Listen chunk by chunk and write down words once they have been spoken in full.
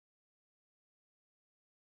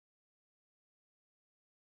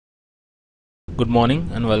Good morning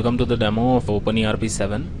and welcome to the demo of OpenERP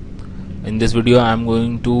 7. In this video I am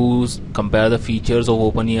going to compare the features of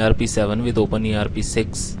OpenERP 7 with OpenERP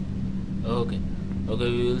 6. Okay,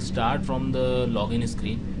 we will start from the login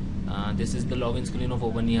screen. This is the login screen of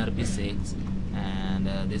OpenERP 6 and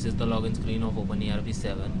this is the login screen of OpenERP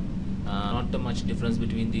 7. Not much difference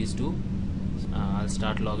between these two. I'll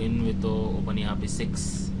start login with OpenERP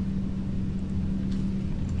 6.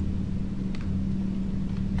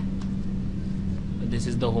 This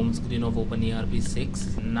is the home screen of OpenERP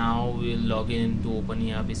 6. Now we'll log in into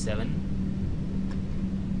OpenERP 7.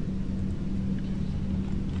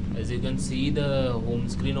 As you can see, the home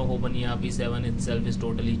screen of OpenERP 7 itself is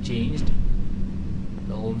totally changed.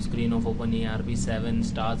 The home screen of OpenERP 7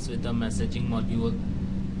 starts with a messaging module.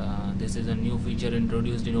 This is a new feature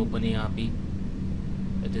introduced in OpenERP.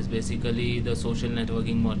 It is basically the social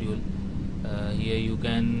networking module. Here you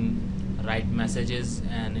can write messages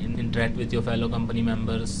and interact with your fellow company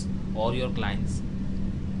members or your clients.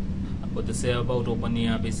 What they say about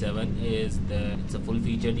OpenERP 7 is that it's a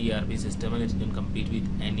full-featured ERP system and it can compete with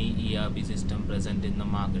any ERP system present in the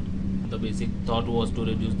market. The basic thought was to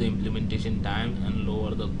reduce the implementation time and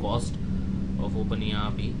lower the cost of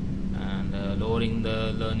OpenERP and lowering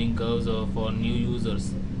the learning curves for new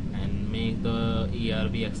users and make the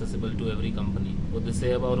ERP accessible to every company. What they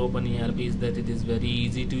say about OpenERP is that it is very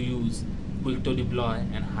easy to use, quick to deploy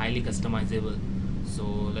and highly customizable. So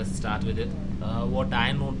let's start with it. What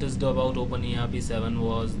I noticed about OpenERP 7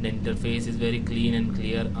 was the interface is very clean and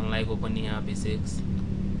clear, unlike OpenERP 6.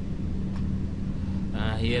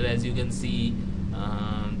 Here as you can see,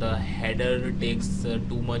 the header takes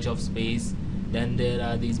too much of space. Then there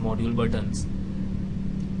are these module buttons.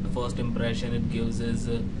 The first impression it gives is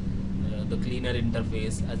the cleaner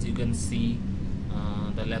interface. As you can see,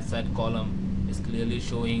 the left side column is clearly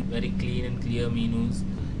showing very clean and clear menus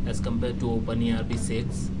as compared to OpenERP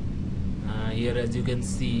 6. Here as you can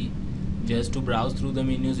see, just to browse through the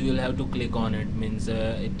menus you will have to click on it. Means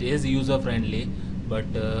it is user friendly, but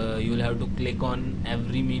you will have to click on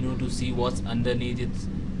every menu to see what's underneath. It's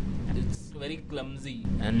very clumsy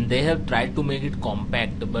and they have tried to make it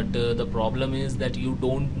compact, but the problem is that you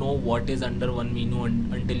don't know what is under one menu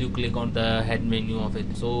until you click on the head menu of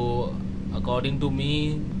it. So according to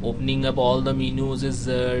me, opening up all the menus is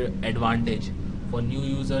advantage. For new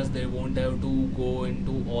users, they won't have to go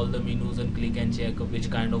into all the menus and click and check which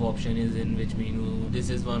kind of option is in which menu. This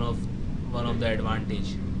is one of the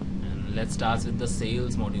advantage. And let's start with the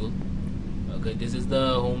sales module. Okay, this is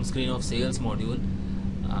the home screen of sales module.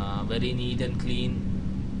 Very neat and clean.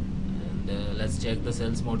 And let's check the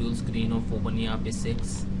sales module screen of OpenERP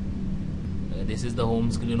 6. This is the home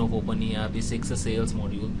screen of OpenERP 6, a sales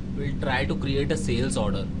module. We'll try to create a sales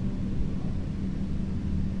order.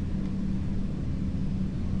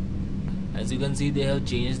 As you can see, they have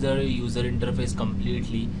changed the user interface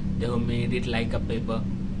completely. They have made it like a paper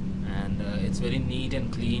and it's very neat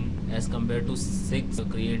and clean as compared to 6.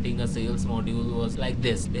 Creating a sales module was like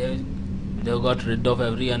this. They got rid of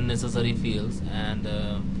every unnecessary fields and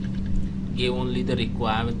gave only the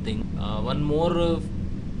required thing. One more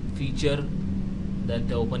feature that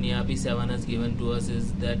the OpenERP 7 has given to us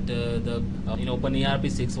is that in OpenERP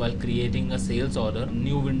 6, while creating a sales order,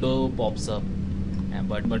 new window pops up,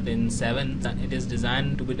 but in 7 it is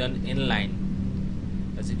designed to be done inline.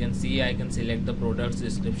 As you can see, I can select the products,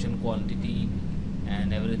 description, quantity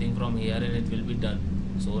and everything from here and it will be done.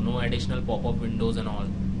 So no additional pop-up windows and all.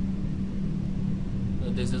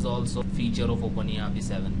 This is also a feature of OpenERP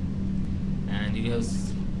 7. And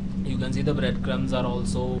you can see the breadcrumbs are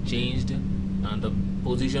also changed. The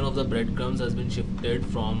position of the breadcrumbs has been shifted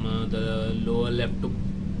from the lower left to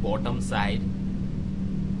bottom side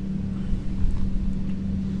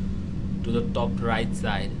to the top right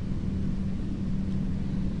side.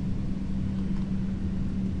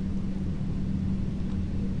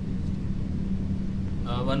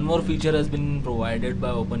 One more feature has been provided by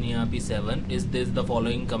OpenERP 7 is the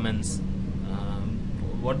following comments.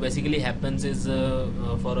 What basically happens is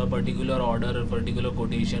for a particular order, a particular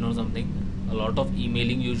quotation or something, a lot of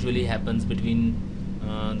emailing usually happens between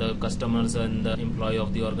the customers and the employee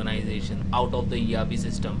of the organization out of the ERP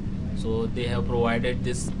system. So they have provided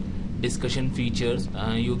this discussion features.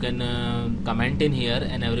 You can comment in here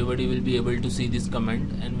and everybody will be able to see this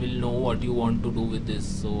comment and will know what you want to do with this.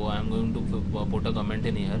 So I'm going to put a comment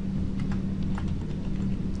in here.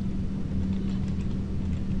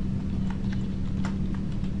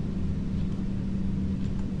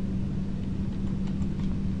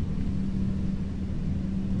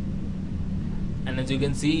 And as you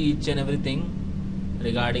can see, each and everything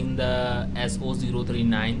regarding the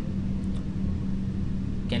SO039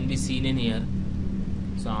 can be seen in here.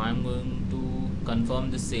 So I'm going to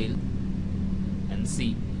confirm this sale and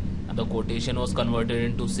see the quotation was converted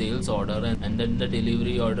into sales order, and then the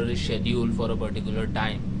delivery order is scheduled for a particular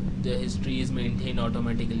time. The history is maintained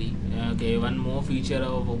automatically. Okay, one more feature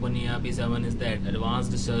of OpenERP 7 is that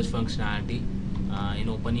advanced search functionality. In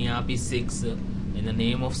OpenERP 6, in the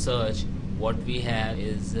name of search, what we have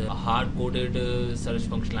is a hard-coded search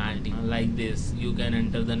functionality like this. You can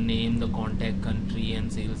enter the name, the contact, country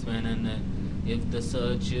and salesman, and if the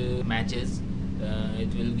search matches,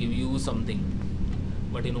 it will give you something.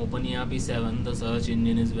 But in OpenERP 7, the search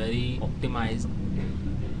engine is very optimized.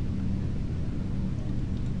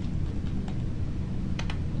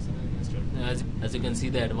 As you can see,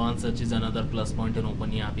 the advanced search is another plus point in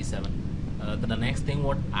OpenERP 7. The next thing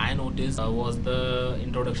what I noticed was the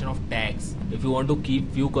introduction of tags. If you want to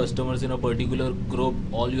keep few customers in a particular group,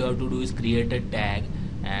 all you have to do is create a tag,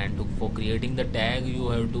 and for creating the tag you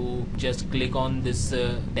have to just click on this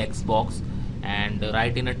text box and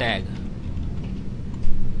write in a tag.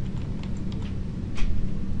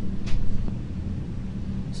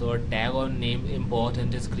 So a tag or name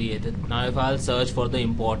important is created. Now if I'll search for the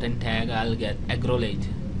important tag, I'll get acknowledge.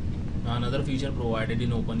 Now another feature provided in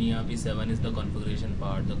OpenERP 7 is the configuration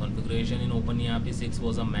part. The configuration in OpenERP 6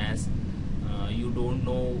 was a mess. You don't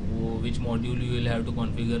know which module you will have to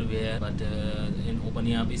configure where, but in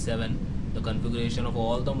OpenERP 7 the configuration of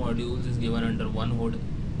all the modules is given under one hood.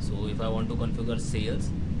 So if I want to configure sales,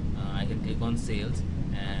 I can click on sales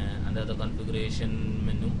under the configuration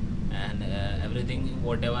menu, and everything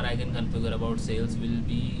whatever I can configure about sales will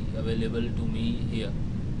be available to me here,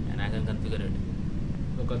 and I can configure it.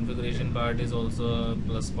 The configuration part is also a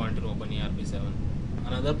plus point in OpenERP 7.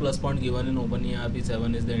 Another plus point given in OpenERP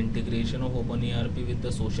 7 is the integration of OpenERP with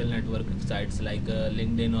the social network sites like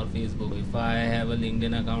LinkedIn or Facebook. If I have a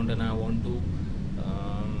LinkedIn account and I want to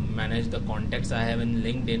manage the contacts I have in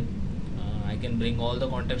LinkedIn, I can bring all the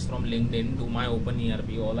contacts from LinkedIn to my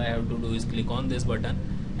OpenERP. All I have to do is click on this button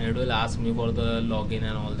and it will ask me for the login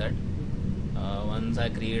and all that. Once I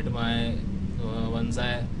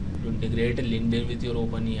integrate LinkedIn with your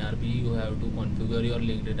OpenERP, you have to configure your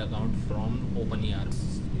LinkedIn account from OpenERP.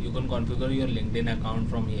 You can configure your LinkedIn account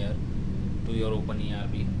from here to your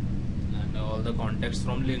OpenERP, and all the contacts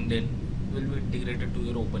from LinkedIn will be integrated to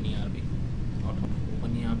your OpenERP.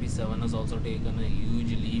 OpenERP 7 has also taken a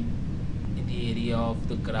huge leap in the area of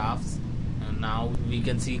the graphs, and now we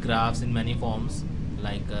can see graphs in many forms,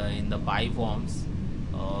 like in the pie forms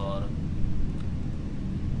or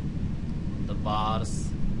the bars,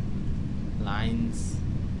 lines,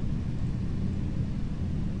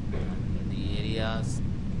 the areas,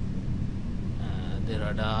 the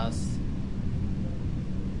radars.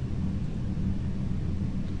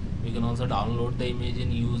 We can also download the image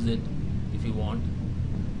and use it if you want.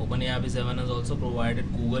 OpenERP 7 has also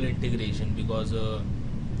provided Google integration, because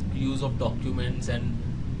use of documents and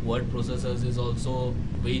word processors is also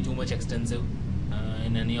way too much extensive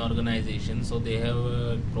in any organization. So they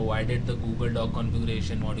have provided the Google Doc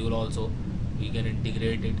configuration module also. We can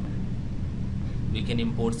integrate it. We can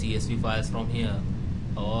import CSV files from here,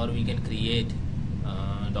 or we can create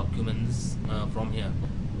documents from here.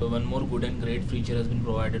 So one more good and great feature has been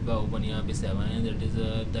provided by OpenERP 7, and that is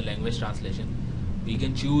the language translation. We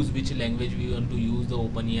can choose which language we want to use the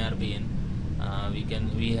OpenERP in.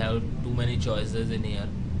 We have too many choices in here,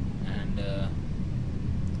 and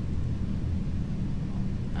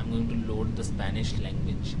I'm going to load the Spanish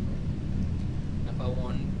language. If I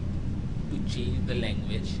want to change the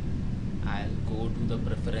language, I'll go to the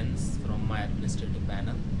preference from my administrative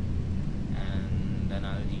panel, and then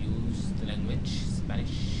I'll use the language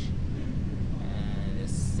Spanish and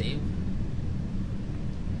save.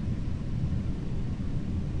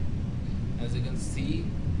 As you can see,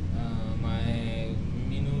 my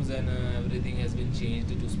menus and everything has been changed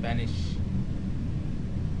to Spanish.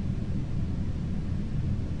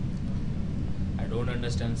 I don't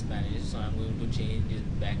understand Spanish, so I'm going to change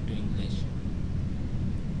it back to English.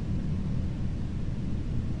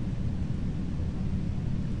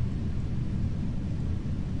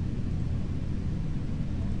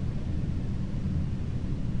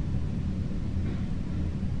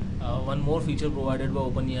 One more feature provided by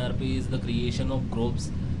OpenERP is the creation of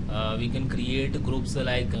groups. We can create groups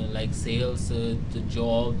like sales, the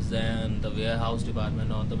jobs, and the warehouse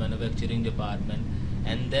department or the manufacturing department,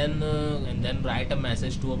 and then write a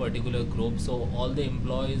message to a particular group, so all the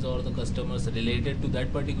employees or the customers related to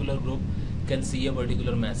that particular group can see a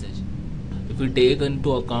particular message. If we take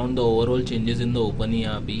into account the overall changes in the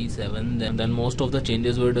OpenERP 7, then most of the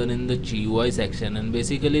changes were done in the GUI section, and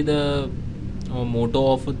basically the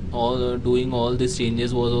motto of doing all these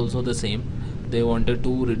changes was also the same. they wanted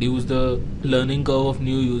to reduce the learning curve of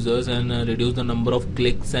new users and reduce the number of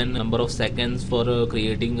clicks and number of seconds for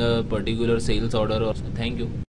creating a particular sales order. Thank you.